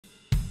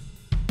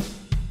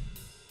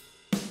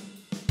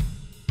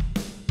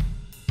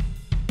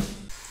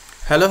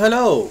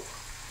Hello,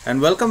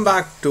 and welcome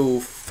back to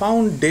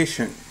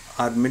Foundation,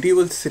 our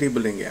medieval city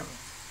building game.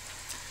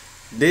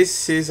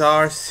 This is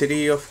our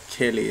city of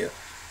Kalir.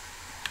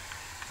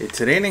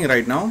 It's raining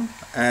right now,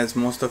 as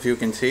most of you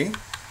can see,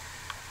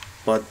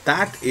 but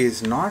that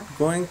is not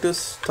going to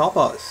stop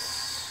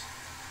us.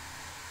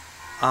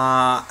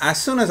 As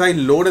soon as I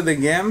loaded the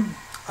game,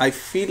 I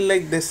feel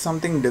like there's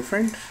something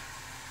different.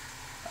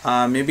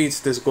 Maybe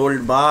it's this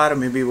gold bar,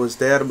 maybe it was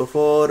there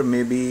before,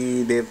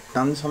 maybe they've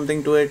done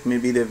something to it,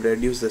 maybe they've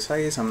reduced the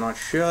size, I'm not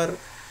sure.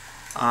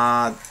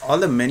 All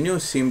the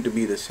menus seem to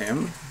be the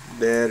same.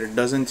 There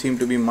doesn't seem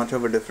to be much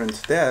of a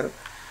difference there.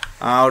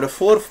 Out of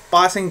 4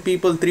 passing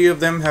people, 3 of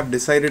them have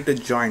decided to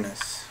join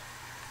us.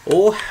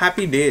 Oh,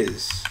 happy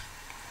days.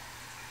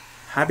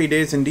 Happy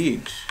days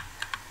indeed.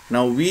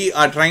 Now we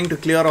are trying to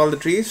clear all the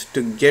trees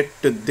to get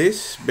to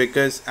this,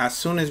 because as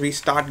soon as we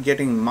start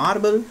getting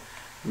marble,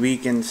 we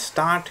can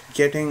start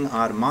getting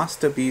our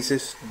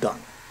masterpieces done.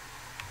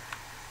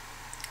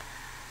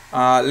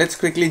 Let's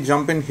quickly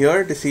jump in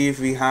here to see if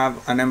we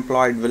have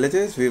unemployed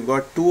villages. We've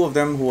got 2 of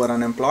them who are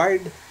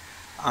unemployed.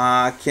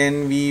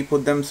 Can we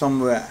put them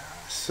somewhere?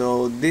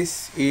 So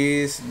this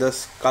is the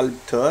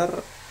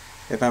sculptor,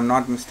 if I'm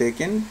not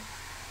mistaken.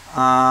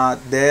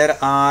 There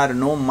are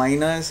no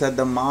miners at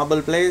the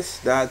marble place,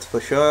 that's for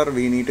sure.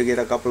 We need to get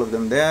a couple of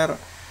them there.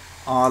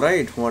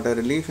 Alright, what a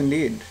relief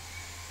indeed.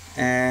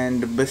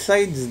 And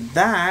besides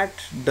that,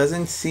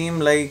 doesn't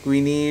seem like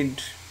we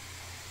need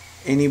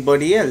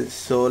anybody else.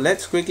 So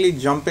let's quickly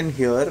jump in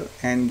here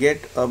and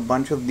get a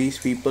bunch of these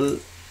people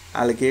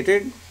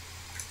allocated.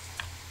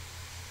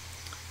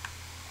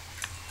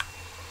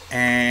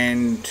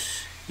 And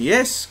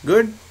yes,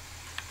 good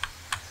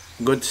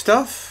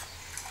stuff.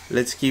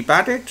 Let's keep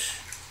at it.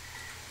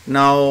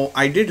 Now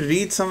I did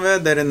read somewhere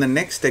that in the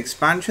next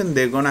expansion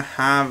they're gonna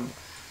have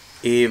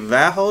a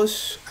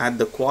warehouse at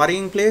the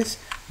quarrying place,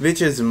 which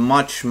is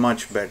much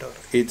better.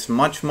 It's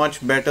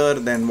much better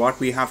than what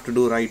we have to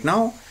do right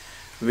now,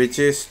 which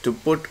is to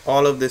put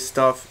all of this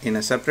stuff in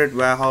a separate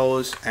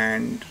warehouse,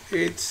 and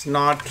it's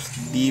not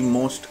the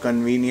most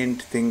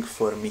convenient thing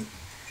for me.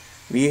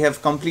 We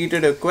have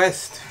completed a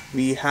quest.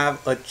 We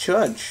have a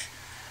church,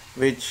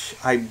 which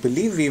I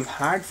believe we've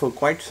had for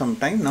quite some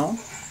time now,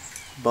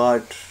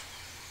 but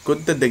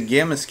good that the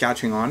game is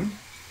catching on.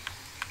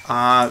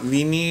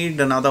 We need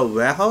another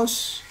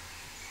warehouse,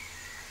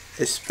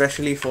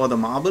 especially for the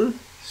marble,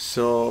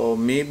 so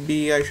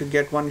maybe I should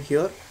get one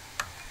here.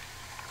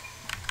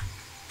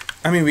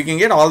 I mean, we can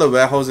get all the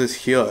warehouses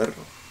here.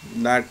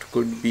 That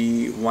could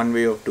be one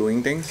way of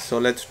doing things, so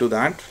let's do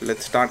that.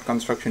 Let's start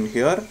construction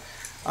here.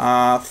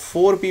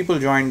 4 people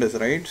joined us,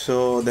 right?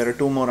 So there are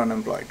 2 more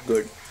unemployed.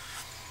 Good.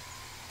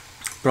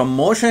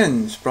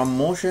 Promotions.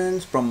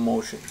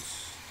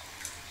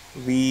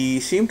 We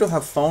seem to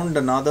have found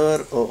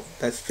another. Oh,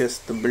 that's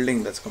just the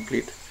building that's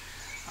complete.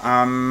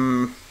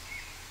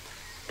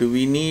 Do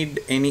we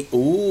need any?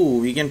 Ooh,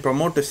 we can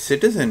promote a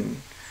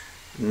citizen.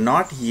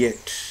 Not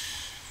yet.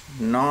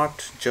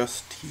 Not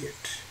just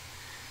yet.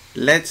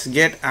 Let's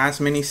get as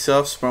many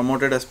serfs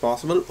promoted as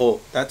possible.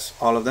 Oh, that's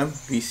all of them.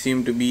 We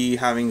seem to be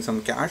having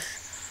some cash.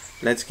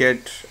 Let's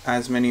get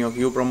as many of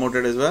you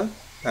promoted as well.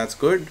 That's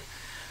good.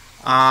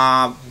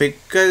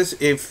 Because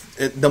if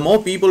the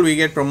more people we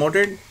get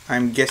promoted,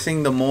 I'm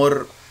guessing the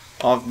more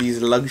of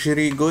these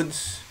luxury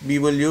goods we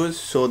will use.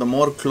 So the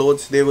more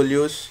clothes they will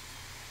use.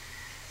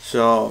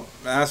 So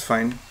that's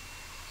fine.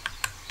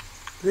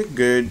 We're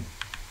good.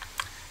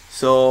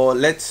 So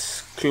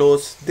let's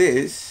close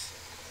this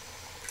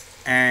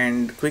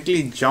and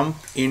quickly jump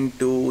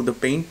into the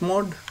paint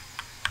mode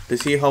to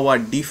see how our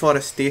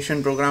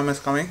deforestation program is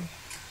coming.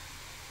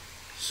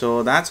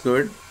 So that's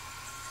good.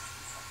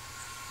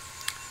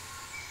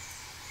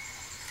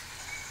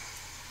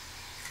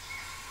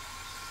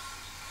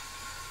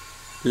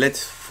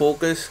 Let's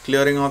focus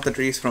clearing off the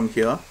trees from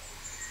here,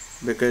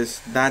 because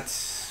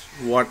that's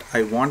what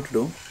I want to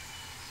do.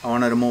 I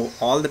want to remove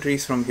all the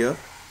trees from here,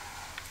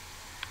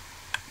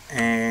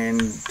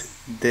 and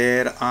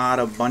there are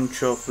a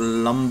bunch of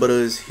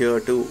lumberers here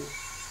too.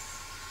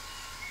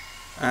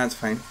 That's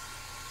fine.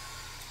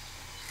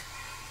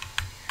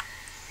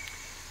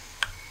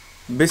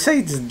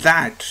 Besides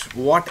that,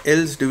 what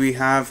else do we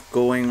have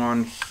going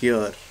on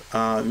here?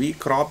 We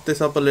cropped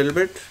this up a little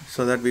bit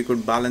so that we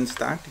could balance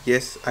that.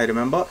 Yes, I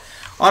remember.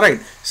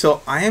 Alright,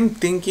 so I am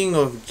thinking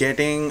of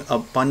getting a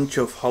bunch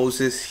of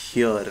houses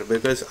here,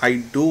 because I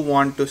do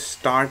want to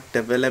start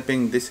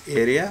developing this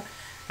area,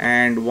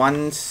 and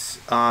once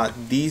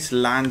these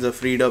lands are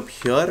freed up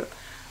here,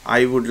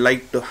 I would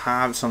like to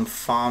have some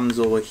farms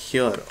over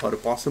here, or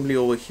possibly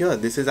over here.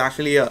 This is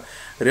actually a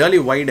really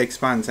wide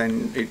expanse,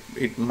 and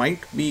it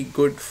might be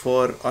good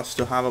for us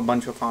to have a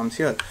bunch of farms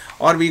here.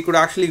 Or we could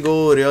actually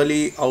go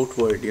really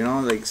outward, you know,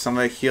 like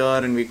somewhere here,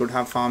 and we could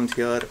have farms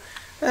here.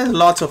 There's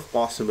lots of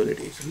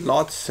possibilities,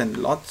 lots and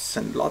lots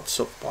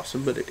of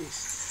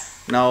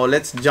possibilities. Now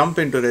let's jump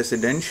into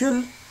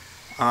residential.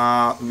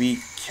 We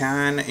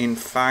can in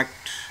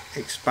fact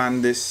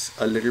expand this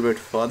a little bit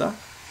further,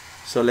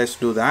 so let's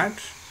do that.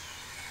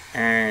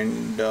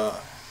 And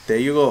there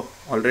you go,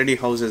 already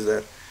houses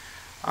there.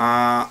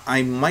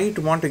 I might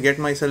want to get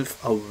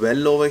myself a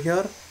well over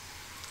here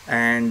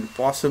and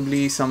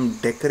possibly some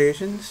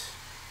decorations.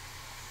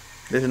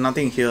 There's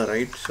nothing here,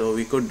 right? So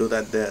we could do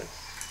that there.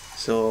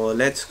 So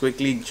let's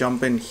quickly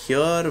jump in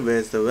here.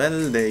 Where's the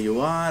well? There you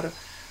are.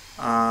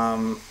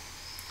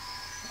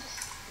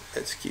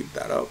 Let's keep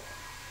that up.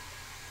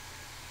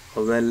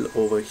 A well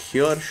over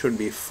here should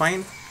be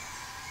fine.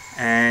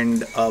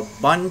 And a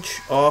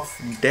bunch of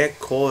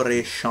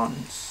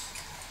decorations.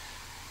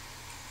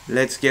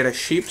 Let's get a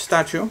sheep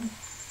statue.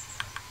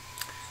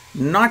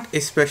 Not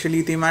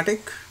especially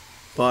thematic,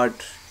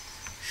 but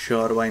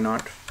sure, why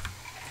not?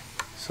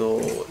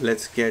 So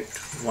let's get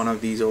one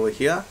of these over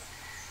here.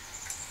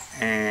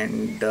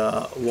 And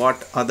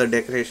what other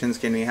decorations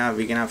can we have?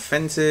 We can have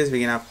fences, we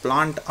can have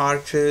plant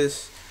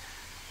arches,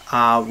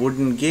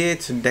 wooden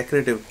gates,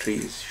 decorative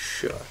trees.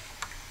 Sure.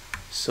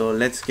 So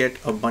let's get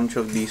a bunch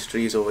of these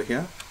trees over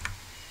here.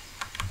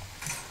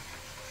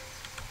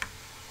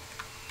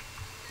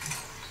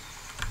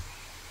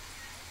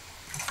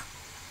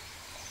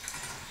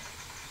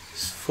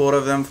 Four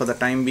of them for the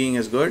time being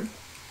is good.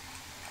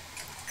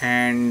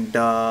 And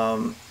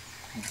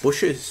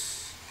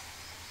bushes,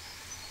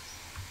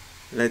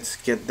 let's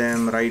get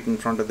them right in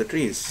front of the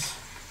trees.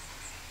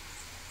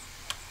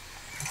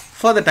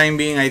 For the time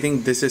being, I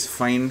think this is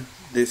fine.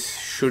 This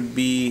should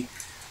be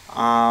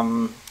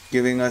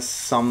giving us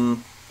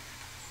some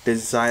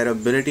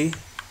desirability.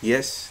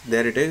 Yes,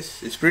 there it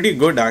is. It's pretty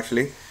good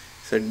actually.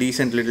 It's a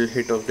decent little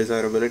hit of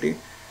desirability.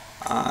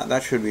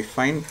 That should be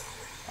fine.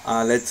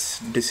 Let's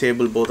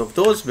disable both of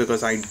those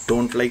because I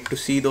don't like to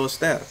see those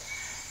there.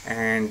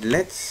 And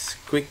let's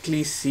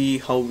quickly see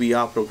how we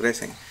are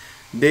progressing.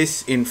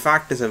 This in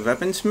fact is a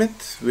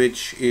weaponsmith,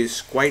 which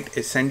is quite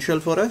essential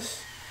for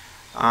us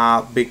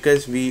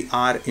because we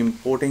are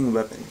importing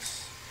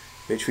weapons,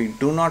 which we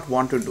do not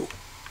want to do.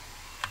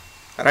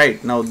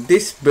 Right, now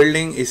this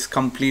building is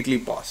completely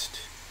paused.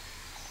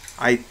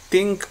 I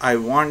think I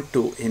want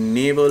to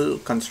enable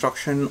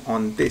construction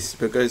on this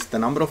because the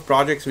number of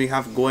projects we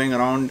have going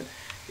around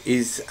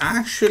is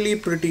actually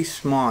pretty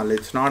small.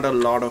 It's not a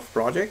lot of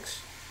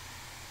projects.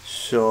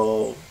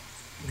 So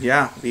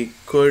yeah, we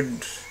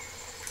could,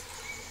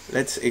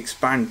 let's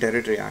expand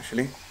territory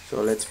actually.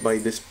 So let's buy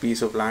this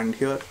piece of land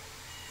here.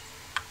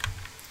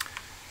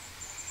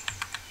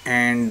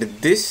 And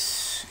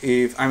this,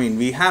 if I mean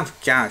we have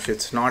cash,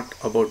 it's not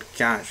about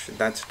cash,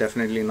 that's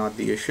definitely not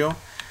the issue.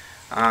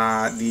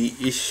 The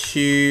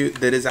issue,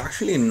 there is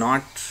actually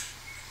not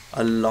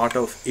a lot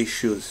of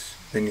issues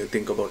when you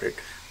think about it,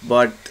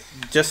 but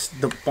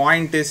just the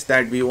point is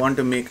that we want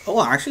to make,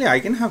 oh actually I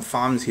can have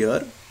farms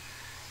here.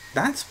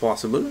 That's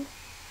possible.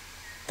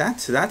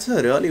 That's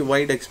a really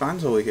wide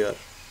expanse over here.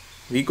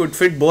 We could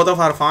fit both of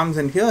our farms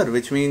in here,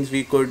 which means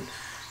we could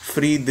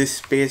free this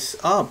space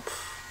up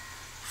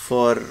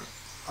for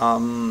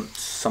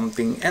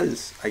something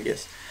else, I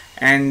guess.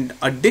 And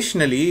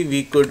additionally,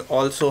 we could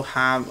also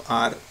have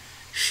our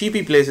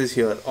sheepy places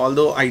here.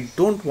 Although I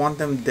don't want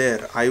them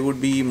there, I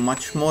would be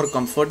much more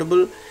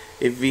comfortable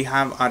if we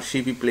have our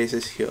sheepy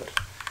places here.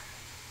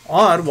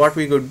 Or what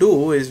we could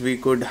do is we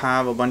could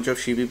have a bunch of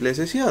sheepy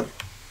places here.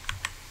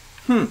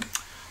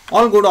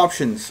 All good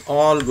options,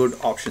 all good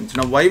options.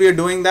 Now why we are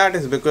doing that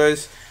is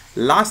because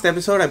last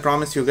episode I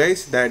promised you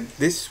guys that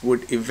this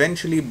would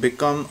eventually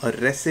become a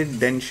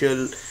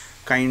residential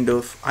kind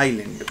of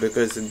island,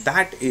 because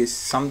that is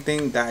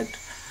something that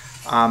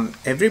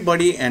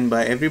everybody, and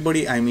by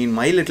everybody I mean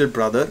my little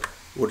brother,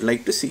 would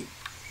like to see.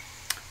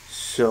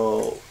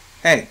 So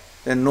hey,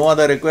 there are no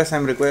other requests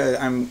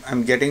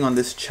I'm getting on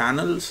this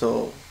channel,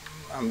 so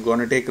I'm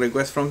gonna take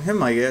requests from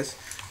him, I guess.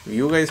 If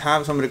you guys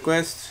have some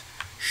requests,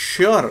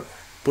 sure,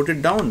 put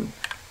it down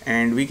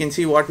and we can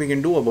see what we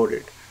can do about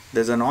it.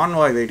 There's an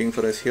envoy waiting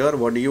for us here.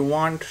 What do you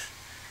want?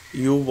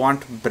 You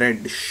want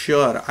bread.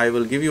 Sure, I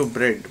will give you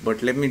bread,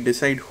 but let me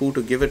decide who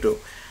to give it to.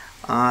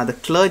 The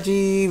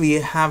clergy, we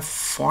have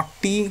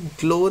 40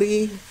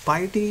 glory,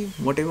 piety,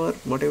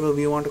 whatever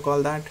we want to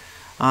call that.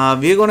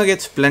 We're gonna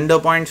get splendor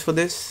points for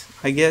this,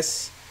 I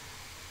guess.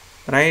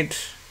 Right,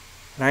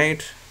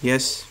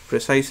 yes,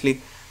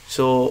 precisely.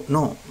 So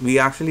no, we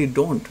actually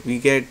don't. We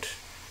get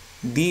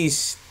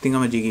these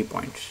thingamajiggy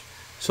points.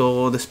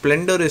 So the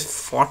splendor is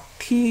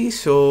 40,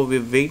 so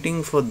we're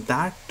waiting for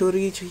that to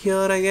reach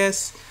here, I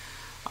guess.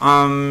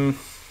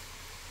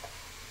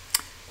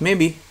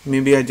 Maybe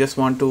I just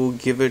want to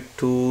give it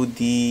to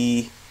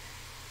the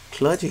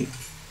clergy.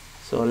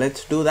 So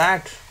let's do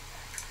that.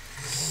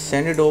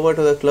 Send it over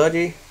to the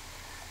clergy,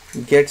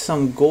 get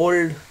some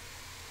gold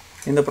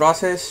in the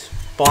process.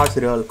 Pause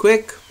real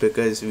quick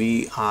because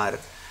we are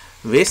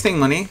wasting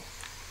money.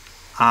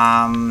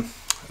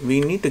 We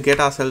need to get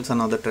ourselves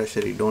another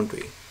treasury, don't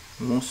we?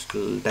 Most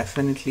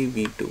definitely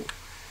we do.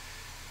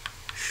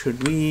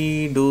 Should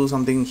we do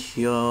something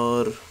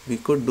here? We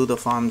could do the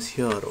farms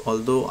here,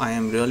 although I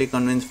am really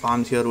convinced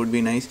farms here would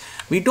be nice.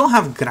 We don't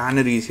have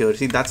granaries here.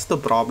 See, that's the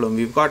problem.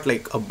 We've got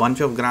like a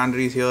bunch of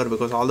granaries here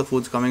because all the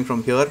food's coming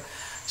from here.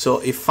 So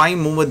if I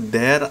move it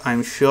there,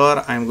 I'm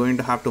sure I'm going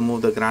to have to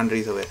move the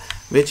granaries away.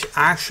 which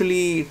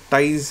actually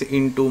ties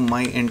into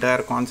my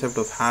entire concept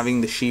of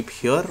having the sheep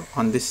here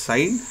on this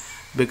side,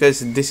 because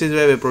this is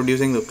where we're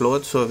producing the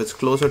clothes. So if it's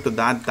closer to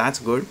that, that's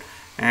good,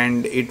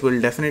 and it will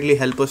definitely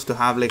help us to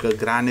have like a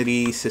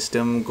granary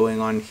system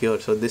going on here.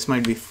 So this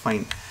might be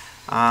fine,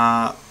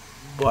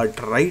 but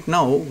right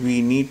now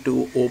we need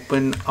to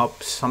open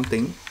up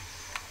something.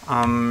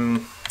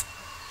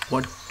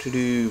 What to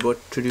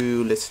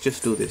do? Let's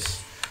just do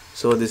this.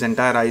 So this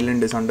entire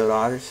island is under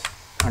our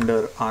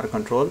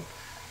control,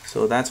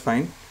 so that's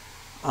fine.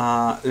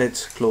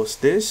 Let's close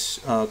this.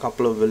 A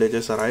couple of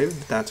villagers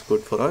arrived, that's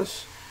good for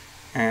us.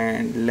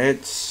 And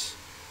let's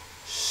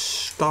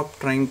stop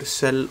trying to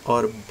sell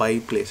or buy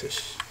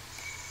places.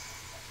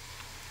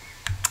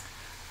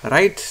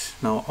 Right,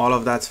 now all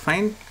of that's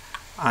fine.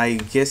 I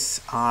guess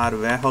our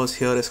warehouse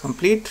here is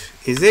complete.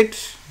 Is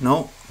it?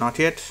 No, not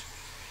yet.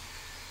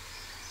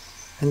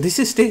 And this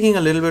is taking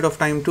a little bit of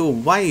time too.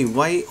 Why,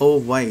 oh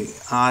why?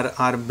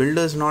 Are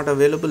builders not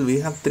available? We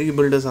have 3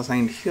 builders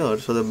assigned here,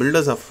 so the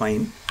builders are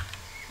fine.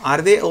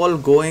 Are they all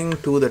going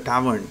to the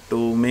tavern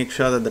to make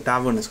sure that the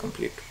tavern is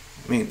complete?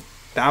 I mean,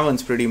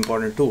 tavern's pretty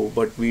important too,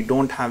 but we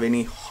don't have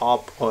any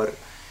hop or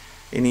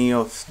any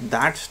of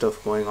that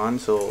stuff going on,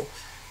 so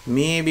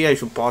maybe I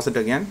should pause it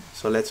again.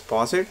 So let's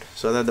pause it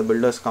so that the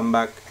builders come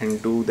back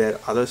and do their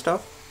other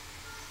stuff.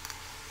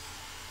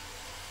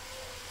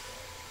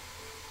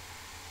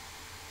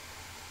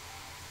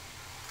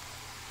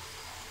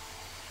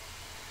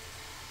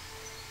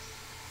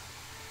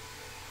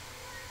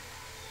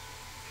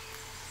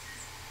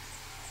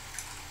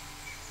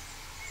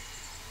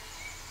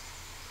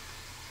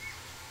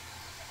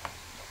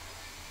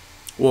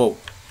 Whoa,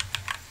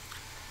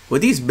 were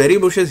these berry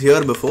bushes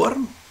here before?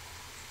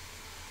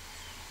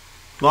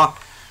 Wow.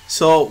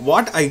 So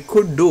what I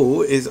could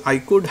do is I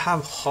could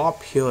have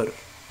hop here.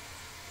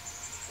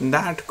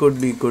 That could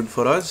be good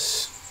for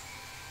us.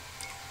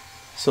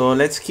 So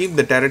let's keep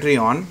the territory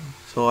on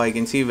so I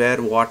can see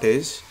where what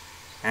is.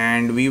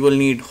 And we will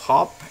need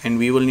hop and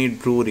we will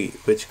need brewery,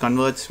 which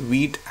converts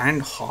wheat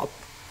and hop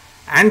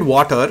and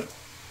water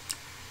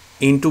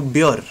into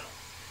beer.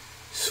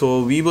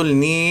 So we will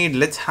need,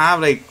 let's have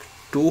like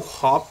 2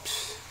 hop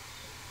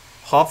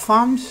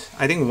farms.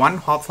 I think 1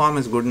 hop farm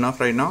is good enough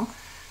right now.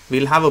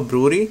 We'll have a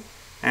brewery,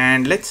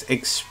 and let's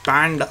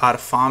expand our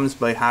farms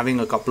by having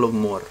a couple of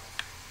more.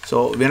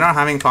 So we're not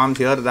having farms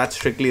here, that's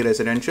strictly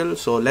residential.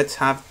 So let's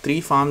have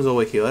 3 farms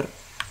over here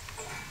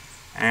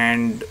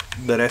and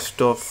the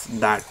rest of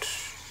that.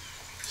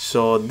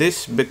 So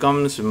this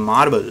becomes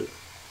marble.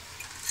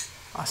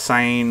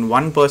 Assign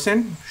 1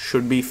 person,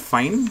 should be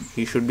fine.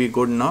 He should be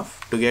good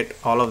enough to get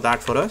all of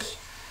that for us.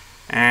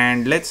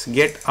 And let's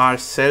get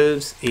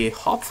ourselves a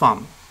hop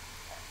farm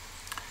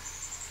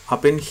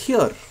up in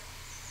here.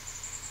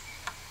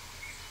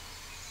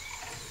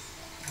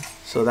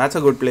 So that's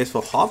a good place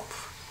for hop.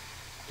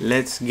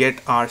 Let's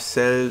get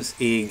ourselves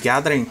a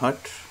gathering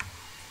hut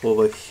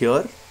over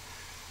here.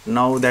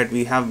 Now that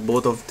we have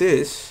both of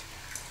this,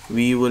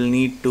 we will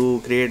need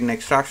to create an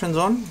extraction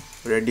zone,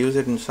 reduce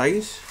it in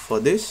size for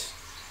this.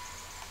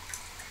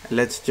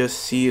 Let's just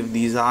see if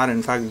these are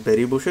in fact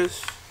berry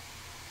bushes.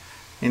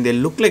 And they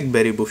look like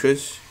berry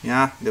bushes.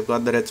 Yeah, they've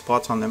got the red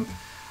spots on them.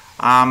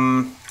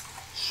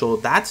 So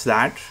that's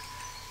that.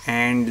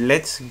 And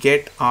let's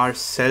get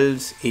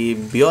ourselves a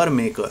beer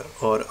maker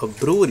or a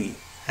brewery,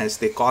 as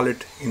they call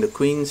it in the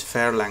Queen's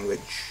Fair language.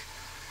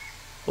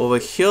 Over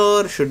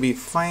here should be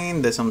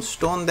fine. There's some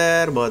stone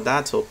there, but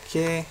that's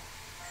okay.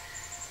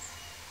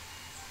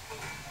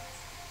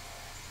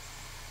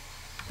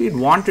 We'd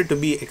want it to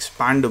be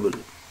expandable,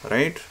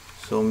 right?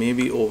 So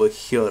maybe over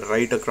here,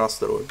 right across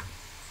the road.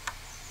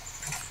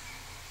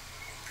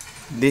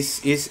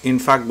 This is in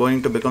fact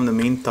going to become the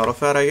main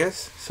thoroughfare, I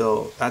guess.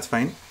 So that's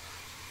fine.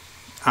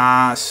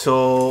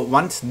 So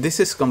once this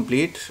is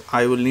complete,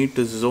 I will need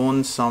to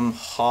zone some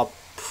hop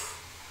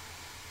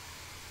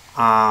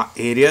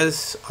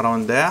areas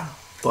around there.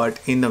 But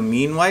in the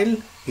meanwhile,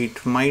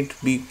 it might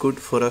be good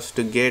for us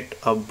to get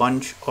a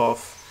bunch of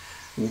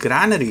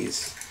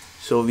granaries.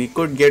 So we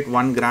could get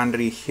 1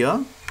 granary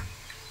here.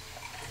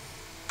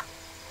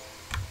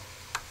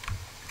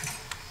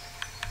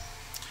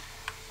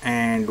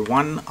 And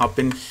 1 up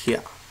in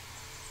here.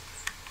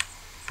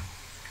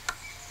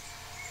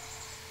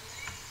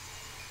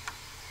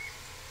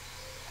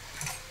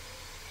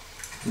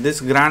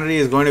 This granary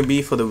is going to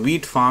be for the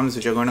wheat farms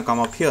which are going to come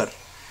up here.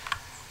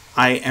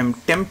 I am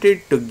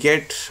tempted to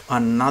get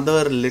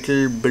another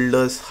little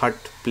builder's hut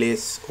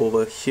place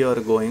over here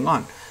going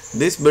on.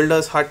 This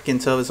builder's hut can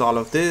service all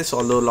of this,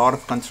 although a lot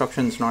of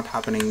construction is not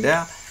happening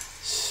there.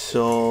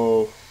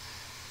 So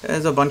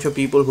there's a bunch of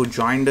people who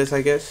joined us,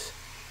 I guess.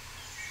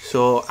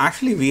 So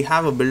actually we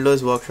have a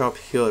builder's workshop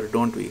here,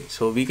 don't we?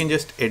 So we can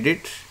just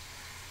edit.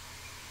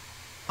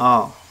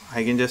 Oh,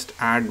 I can just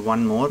add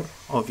 1 more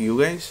of you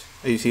guys.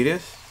 Are you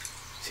serious?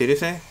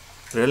 Seriously?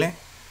 Really?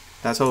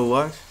 That's how it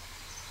works?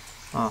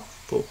 Oh,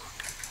 poop.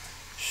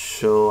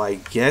 So I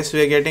guess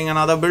we're getting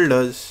another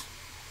builders.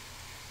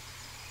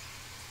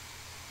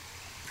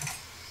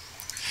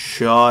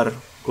 Sure,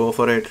 go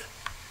for it.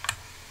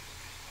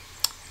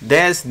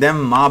 There's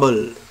them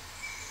marble.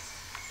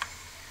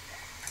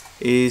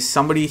 Is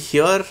somebody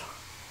here?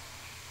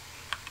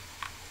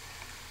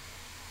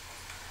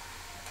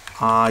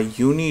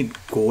 You need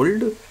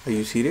gold? Are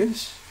you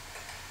serious?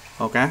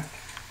 Okay.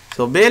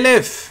 So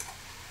bailiff,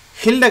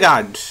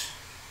 Hildegard.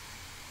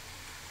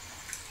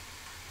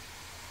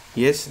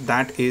 Yes,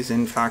 that is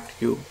in fact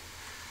you.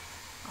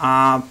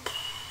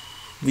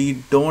 We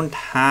don't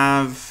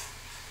have.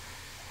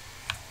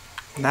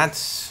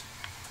 That's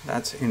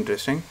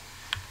interesting.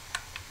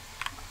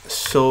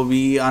 So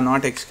we are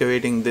not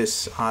excavating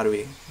this, are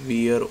we?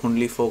 We are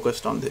only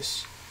focused on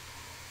this.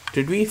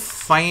 Did we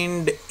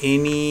find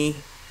any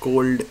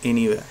gold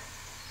anywhere?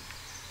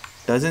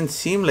 Doesn't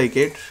seem like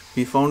it.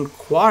 We found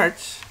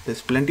quartz.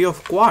 There's plenty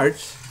of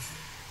quartz.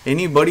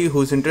 Anybody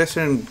who's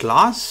interested in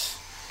glass,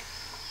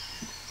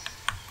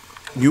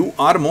 you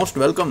are most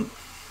welcome.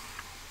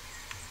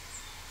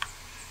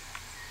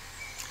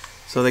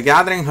 So the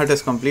gathering hut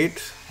is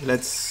complete.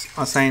 Let's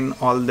assign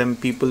all them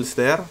peoples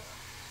there.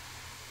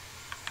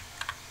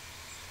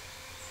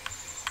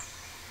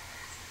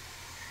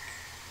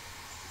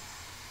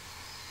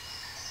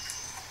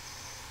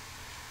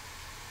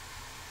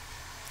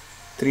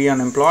 Three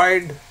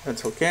unemployed.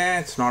 That's okay.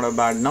 It's not a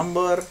bad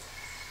number.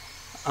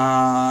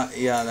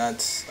 Yeah,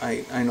 that's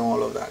I know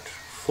all of that.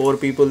 4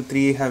 people,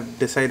 3 have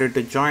decided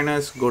to join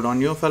us. Good on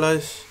you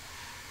fellas.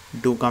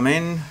 Do come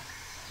in.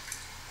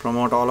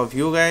 Promote all of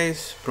you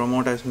guys.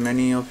 Promote as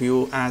many of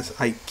you as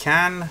I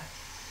can.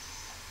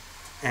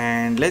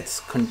 And let's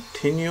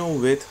continue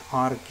with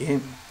our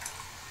game.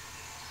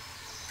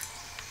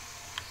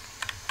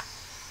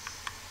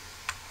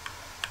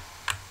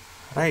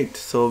 Right,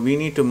 so we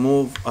need to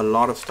move a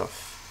lot of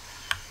stuff.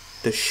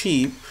 The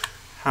sheep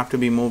have to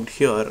be moved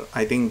here.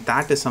 I think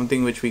that is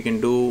something which we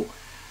can do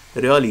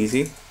real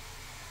easy,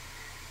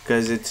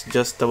 because it's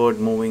just about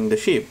moving the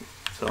sheep,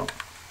 so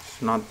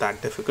it's not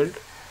that difficult.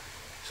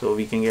 So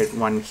we can get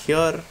one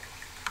here,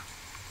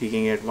 we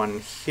can get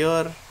one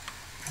here.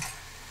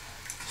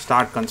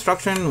 Start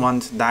construction.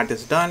 Once that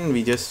is done,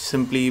 we just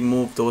simply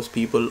move those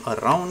people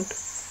around.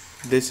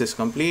 This is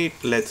complete.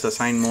 Let's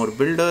assign more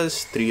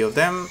builders, 3 of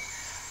them.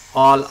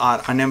 All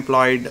are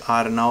unemployed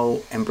are now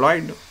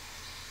employed.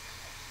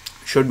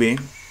 Should be.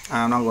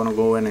 I'm not gonna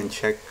go in and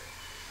check.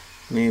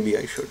 Maybe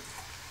I should.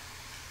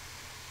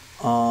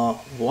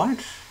 What?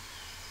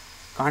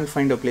 Can't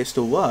find a place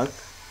to work.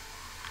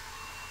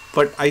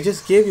 But I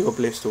just gave you a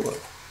place to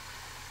work.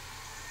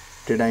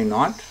 Did I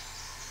not?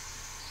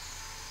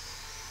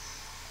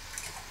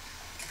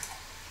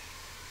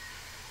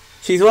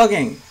 She's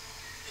working.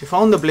 She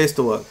found the place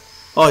to work.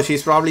 Oh,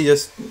 she's probably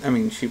just,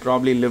 she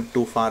probably lived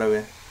too far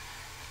away.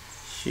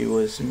 She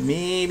was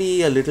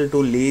maybe a little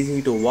too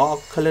lazy to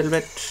walk a little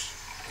bit.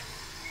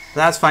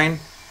 That's fine.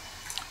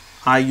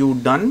 Are you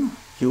done?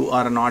 You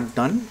are not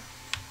done.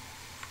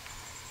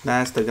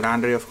 That's the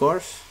granary, of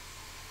course.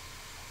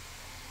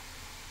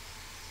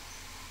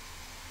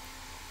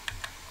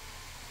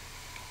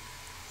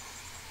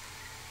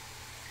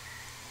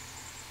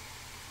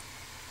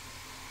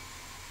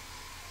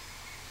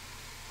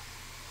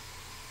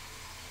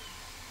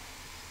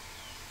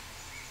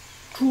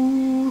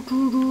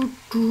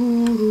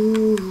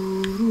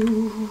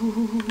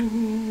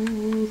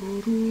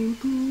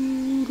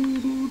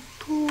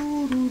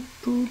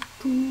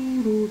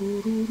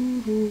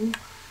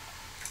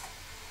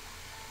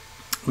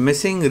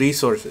 Missing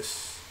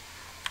resources.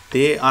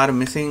 They are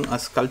missing a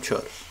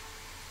sculpture.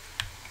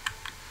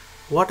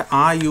 What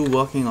are you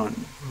working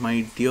on,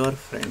 my dear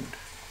friend?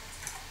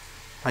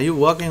 Are you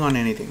working on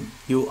anything?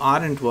 You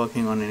aren't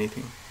working on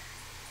anything.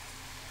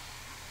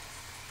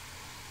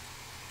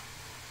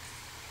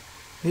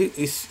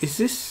 Is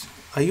this,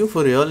 are you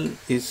for real?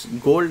 Is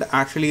gold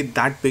actually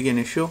that big an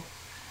issue?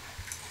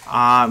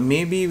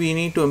 Maybe we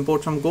need to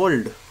import some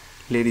gold,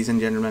 ladies and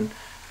gentlemen.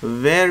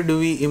 Where do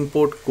we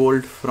import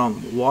gold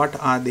from? What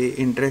are they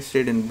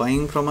interested in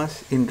buying from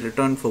us in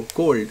return for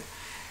gold?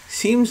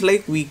 Seems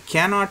like we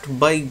cannot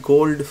buy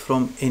gold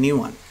from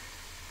anyone.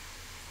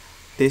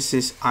 This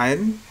is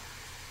iron.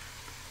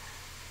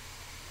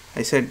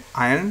 I said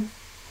iron,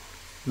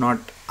 not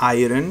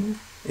iron.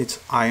 It's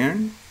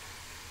iron.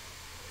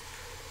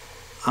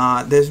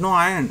 There's no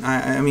iron.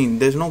 I mean,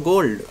 there's no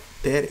gold.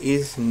 There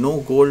is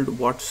no gold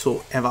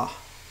whatsoever.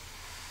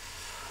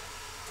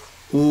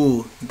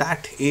 Ooh,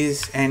 that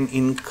is an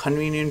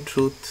inconvenient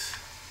truth.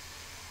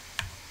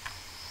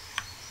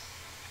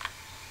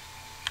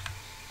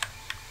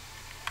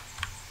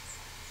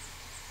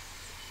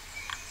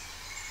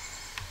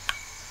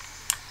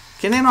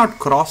 Can I not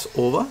cross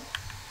over?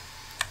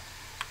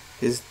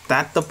 Is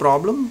that the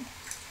problem?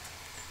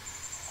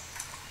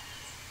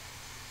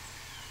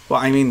 Well,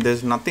 I mean,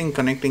 there's nothing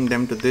connecting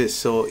them to this,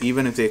 so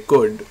even if they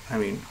could, I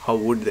mean, how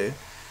would they?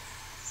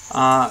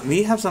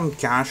 We have some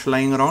cash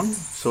lying around,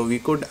 so we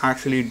could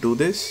actually do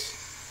this.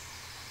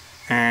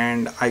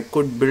 And I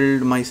could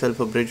build myself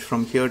a bridge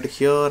from here to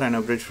here and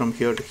a bridge from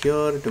here to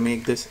here to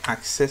make this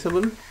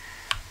accessible.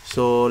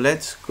 So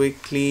let's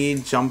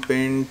quickly jump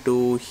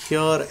into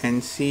here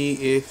and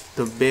see if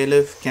the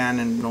bailiff can,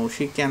 and no,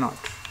 she cannot.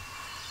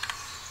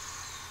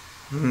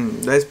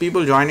 There's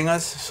people joining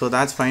us, so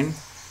that's fine.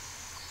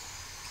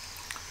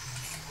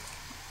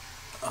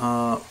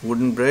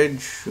 Wooden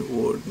bridge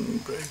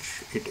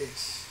it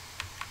is.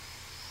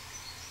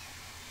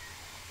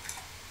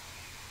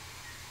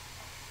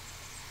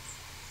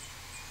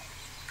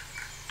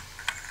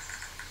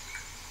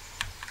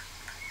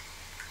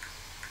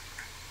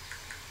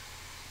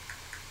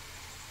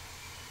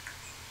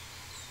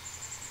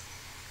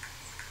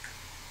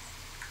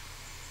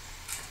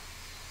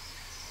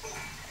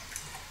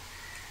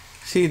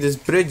 See, this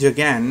bridge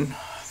again,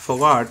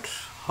 forgot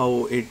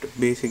how it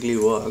basically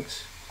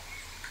works.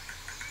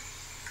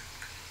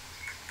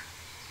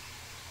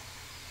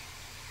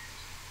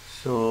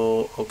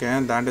 So, okay,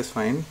 that is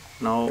fine.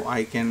 Now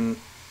I can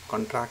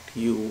contract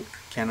you,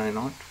 can I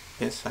not?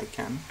 Yes, I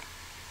can.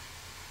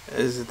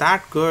 Is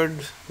that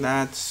good?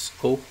 That's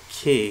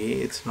okay.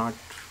 It's not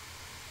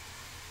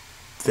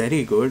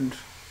very good.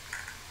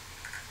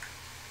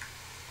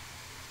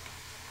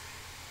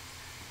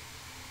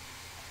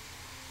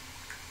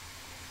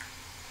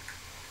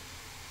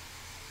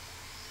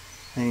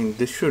 I mean,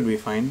 this should be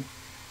fine.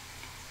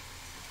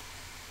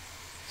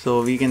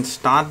 So we can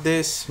start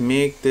this,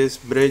 make this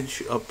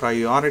bridge a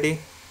priority.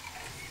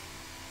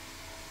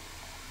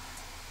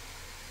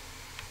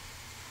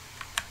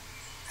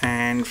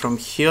 And from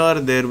here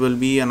there will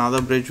be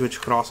another bridge which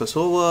crosses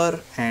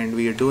over, and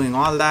we are doing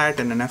all that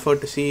in an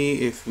effort to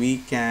see if we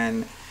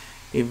can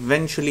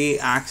eventually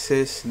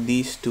access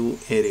these two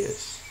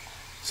areas.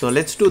 So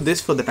let's do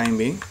this for the time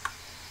being,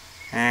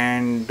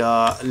 and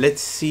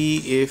let's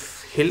see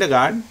if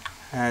Hildegard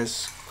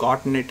has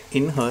gotten it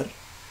in her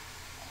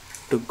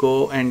to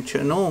go and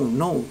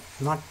no,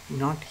 not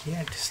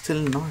yet,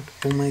 still not.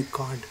 Oh my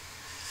god,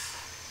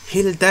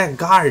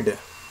 Hildegard.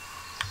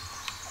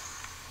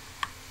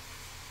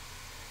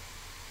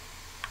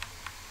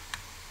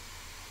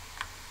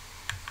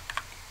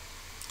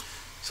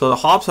 So the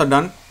hops are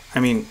done. I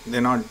mean, they're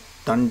not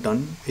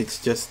done.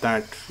 It's just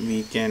that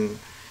we can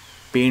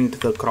paint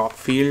the crop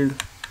field.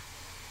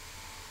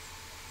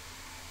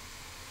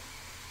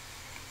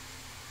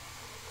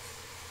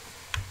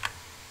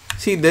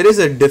 See, there is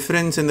a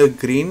difference in the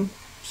green.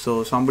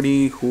 So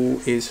somebody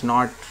who is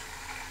not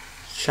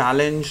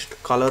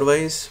challenged color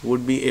wise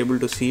would be able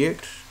to see it.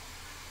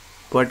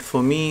 But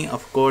for me,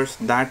 of course,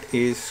 that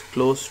is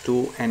close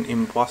to an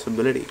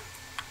impossibility.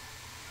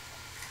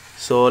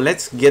 So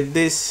let's get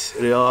this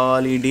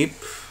really deep,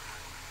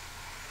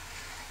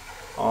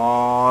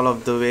 all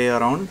of the way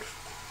around,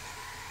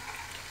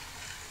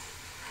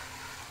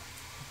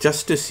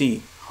 just to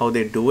see how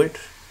they do it.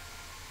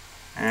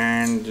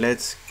 And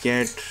let's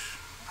get,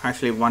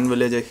 actually one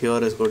villager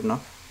here is good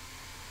enough.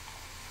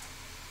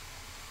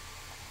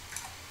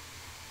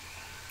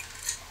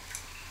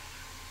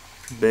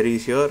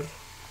 Berries here,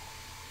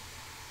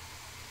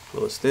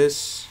 close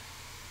this.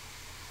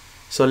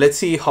 So let's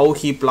see how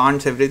he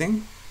plants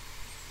everything,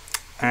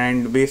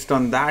 and based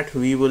on that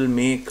we will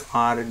make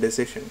our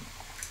decision.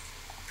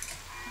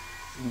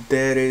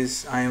 There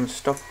is, I am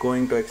stuck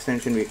going to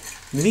extension B.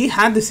 We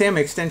had the same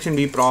extension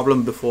B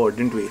problem before,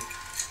 didn't we?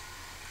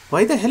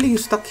 Why the hell are you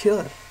stuck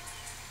here?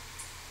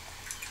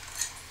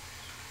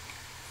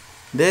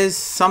 There's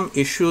some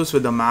issues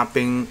with the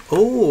mapping.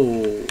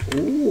 Oh,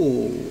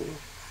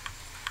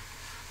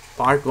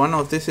 part 1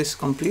 of this is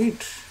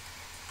complete.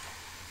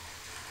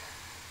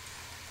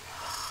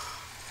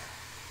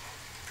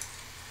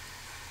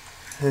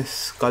 This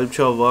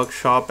sculpture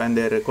workshop and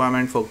their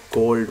requirement for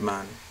gold,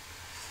 man.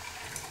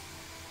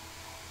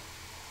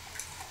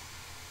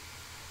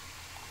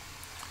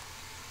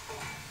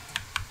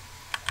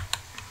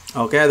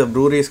 Okay, the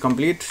brewery is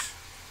complete.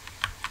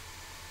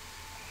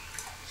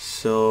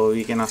 So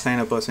we can assign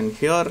a person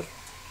here.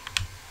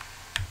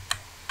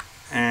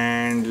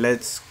 And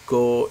let's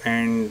go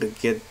and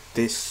get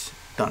this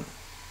done.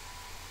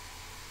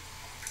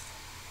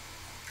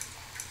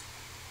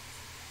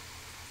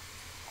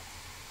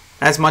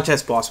 As much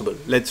as possible.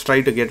 Let's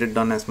try to get it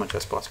done as much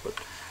as possible.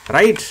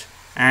 Right?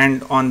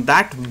 And on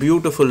that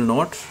beautiful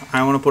note,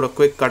 I want to put a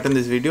quick cut in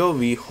this video.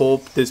 We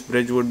hope this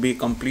bridge would be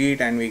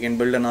complete and we can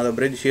build another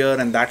bridge here,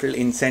 and that will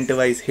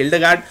incentivize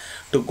Hildegard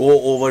to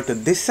go over to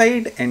this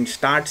side and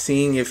start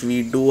seeing if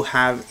we do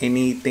have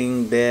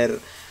anything there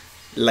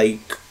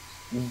like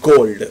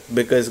gold,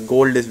 because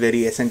gold is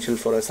very essential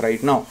for us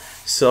right now.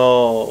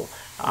 So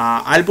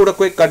I'll put a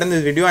quick cut in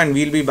this video and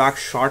we'll be back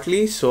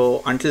shortly.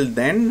 So until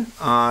then,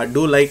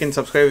 do like and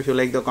subscribe if you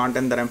like the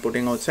content that I'm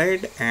putting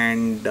outside,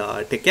 and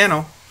take care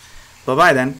now. Bye bye then.